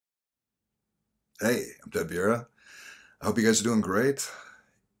Hey, I'm Vieira. I hope you guys are doing great.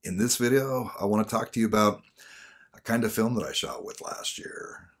 In this video, I want to talk to you about a kind of film that I shot with last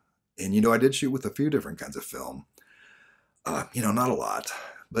year. And I did shoot with a few different kinds of film. Not a lot,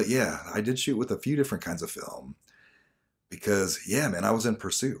 but yeah, I did shoot with a few different kinds of film because, yeah, man, I was in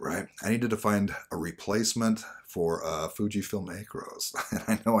pursuit, right? I needed to find a replacement for Fujifilm Acros. And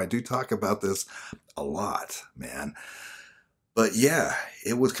I know I do talk about this a lot, man. But yeah,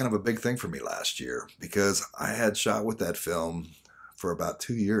 it was kind of a big thing for me last year because I had shot with that film for about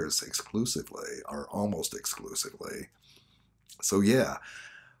 2 years exclusively, or almost exclusively. So yeah,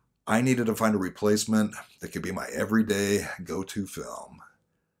 I needed to find a replacement that could be my everyday go-to film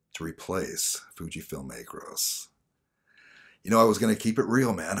to replace Fujifilm Acros. I was going to keep it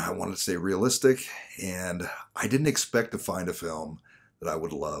real, man. I wanted to stay realistic, and I didn't expect to find a film that I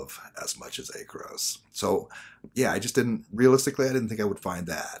would love as much as Acros. So, yeah, realistically, I didn't think I would find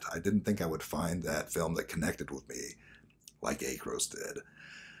that. I didn't think I would find that film that connected with me like Acros did.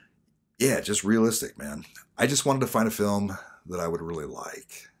 Yeah, just realistic, man. I just wanted to find a film that I would really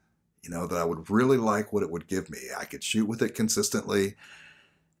like. That I would really like what it would give me. I could shoot with it consistently,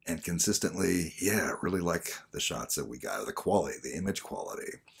 and consistently, yeah, really like the shots that we got, the quality, the image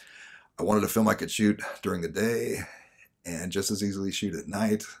quality. I wanted a film I could shoot during the day and just as easily shoot at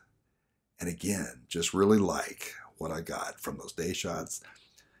night. And again, just really like what I got from those day shots,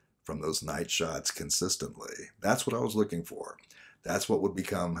 from those night shots consistently. That's what I was looking for. That's what would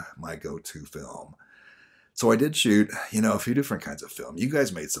become my go-to film. So I did shoot, a few different kinds of film. You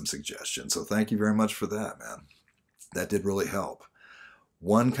guys made some suggestions, so thank you very much for that, man. That did really help.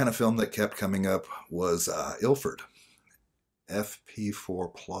 One kind of film that kept coming up was Ilford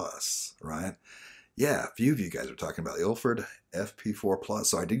FP4 Plus, right? Yeah, a few of you guys are talking about Ilford FP4 Plus.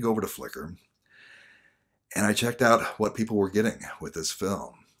 So I did go over to Flickr and I checked out what people were getting with this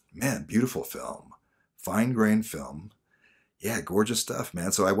film. Man, beautiful film, fine grained film. Yeah, gorgeous stuff,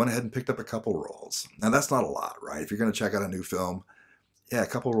 man. So I went ahead and picked up a couple rolls. Now that's not a lot, right? If you're going to check out a new film, yeah, a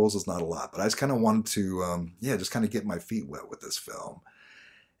couple rolls is not a lot. But I just kind of wanted to, just kind of get my feet wet with this film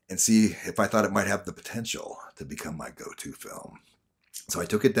and see if I thought it might have the potential to become my go-to film. So I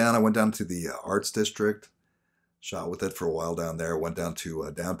took it down. I went down to the Arts District, shot with it for a while down there. Went down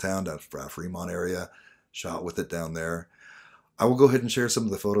to downtown, down Fremont area, shot with it down there. I will go ahead and share some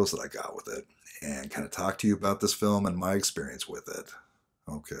of the photos that I got with it and kind of talk to you about this film and my experience with it.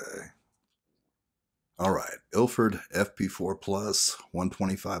 Okay. All right, Ilford FP4 Plus,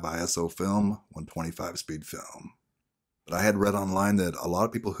 125 ISO film, 125 speed film. But I had read online that a lot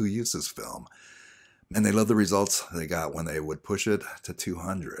of people who use this film, man, they love the results they got when they would push it to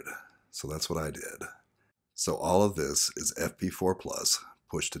 200. So that's what I did. So all of this is FP4 Plus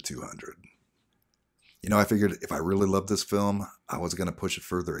pushed to 200. I figured if I really loved this film, I was going to push it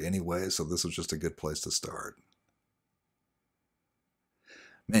further anyway, so this was just a good place to start.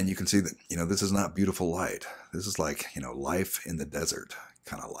 Man, you can see that, this is not beautiful light. This is like, life in the desert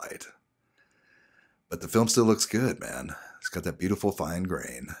kind of light. But the film still looks good, man. It's got that beautiful fine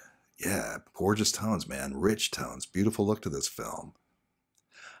grain. Yeah, gorgeous tones, man. Rich tones. Beautiful look to this film.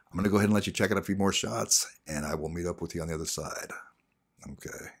 I'm going to go ahead and let you check out a few more shots, and I will meet up with you on the other side.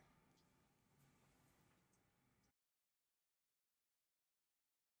 Okay.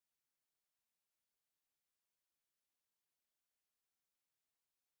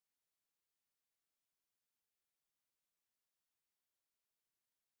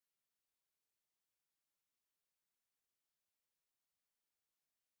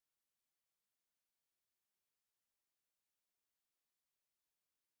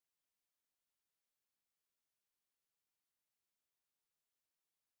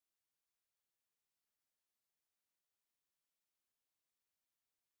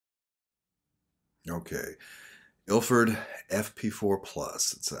 Okay. Ilford FP4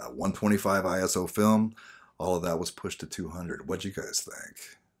 Plus. It's a 125 ISO film. All of that was pushed to 200. What'd you guys think?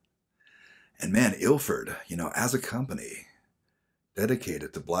 And man, Ilford, as a company,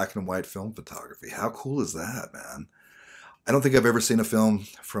 dedicated to black and white film photography. How cool is that, man? I don't think I've ever seen a film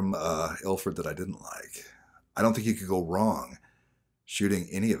from Ilford that I didn't like. I don't think you could go wrong shooting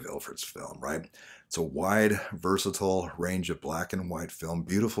any of Ilford's film, right? It's a wide, versatile range of black and white film.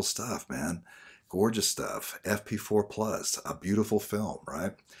 Beautiful stuff, man. Gorgeous stuff. FP4 Plus, a beautiful film,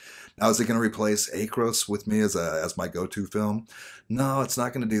 right? Now, is it going to replace Acros with me as my go-to film? No, it's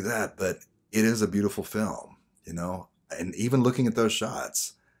not going to do that, but it is a beautiful film, And even looking at those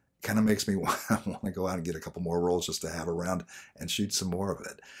shots kind of makes me want to go out and get a couple more rolls just to have around and shoot some more of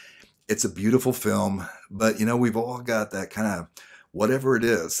it. It's a beautiful film, but we've all got that kind of whatever it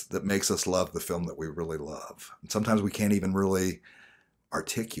is that makes us love the film that we really love. And sometimes we can't even really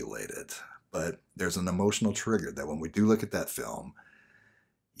articulate it, but there's an emotional trigger that when we do look at that film,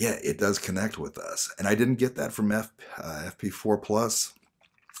 yeah, it does connect with us. And I didn't get that from FP4 Plus,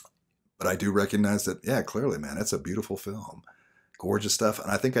 but I do recognize that, yeah, clearly, man, it's a beautiful film. Gorgeous stuff. And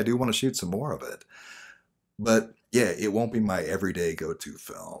I think I do want to shoot some more of it. But yeah, it won't be my everyday go-to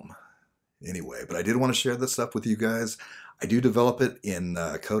film anyway. But I did want to share this stuff with you guys. I do develop it in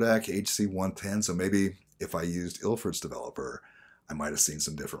Kodak HC110. So maybe if I used Ilford's developer, I might have seen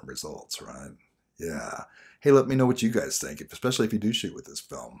some different results, right? Yeah. Hey, let me know what you guys think, especially if you do shoot with this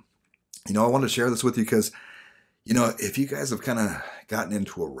film. I want to share this with you because, if you guys have kind of gotten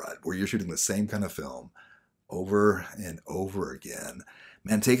into a rut where you're shooting the same kind of film over and over again,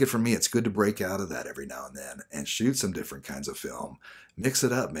 man, take it from me. It's good to break out of that every now and then and shoot some different kinds of film. Mix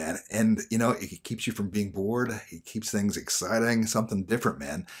it up, man. And, it keeps you from being bored. It keeps things exciting, something different,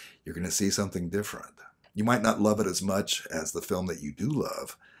 man. You're going to see something different. You might not love it as much as the film that you do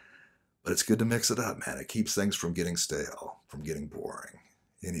love, but it's good to mix it up, man. It keeps things from getting stale, from getting boring.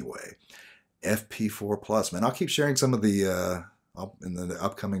 Anyway, FP4 Plus, man. I'll keep sharing some of the, in the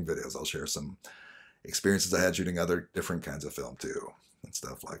upcoming videos, I'll share some experiences I had shooting other different kinds of film too, and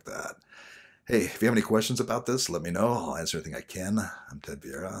stuff like that. Hey, if you have any questions about this, let me know. I'll answer anything I can. I'm Ted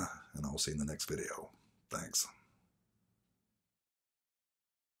Vieira, and I'll see you in the next video. Thanks.